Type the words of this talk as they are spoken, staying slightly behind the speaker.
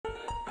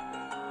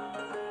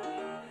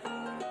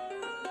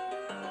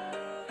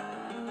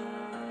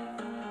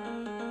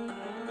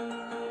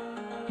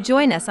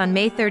Join us on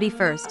May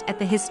 31st at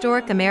the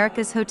historic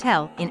Americas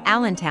Hotel in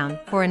Allentown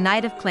for a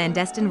night of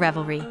clandestine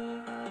revelry.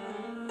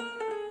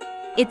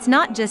 It's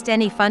not just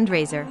any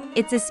fundraiser,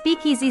 it's a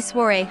speakeasy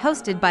soiree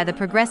hosted by the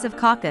Progressive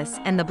Caucus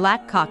and the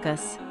Black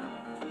Caucus.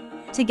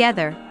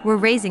 Together, we're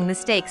raising the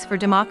stakes for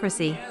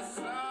democracy.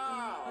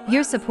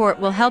 Your support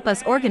will help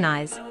us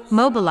organize,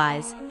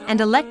 mobilize, and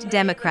elect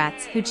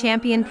Democrats who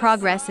champion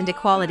progress and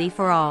equality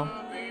for all.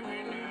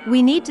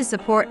 We need to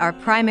support our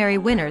primary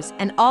winners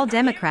and all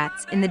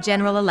Democrats in the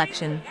general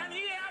election.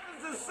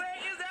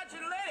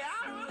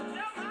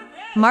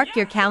 Mark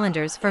your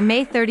calendars for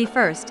May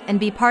 31st and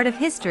be part of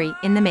history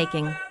in the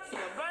making.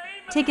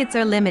 Tickets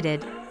are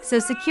limited, so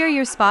secure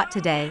your spot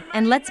today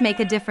and let's make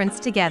a difference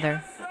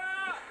together.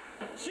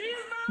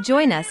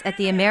 Join us at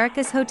the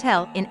Americas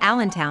Hotel in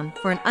Allentown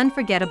for an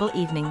unforgettable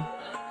evening.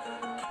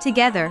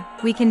 Together,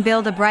 we can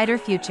build a brighter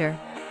future.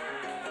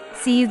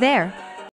 See you there.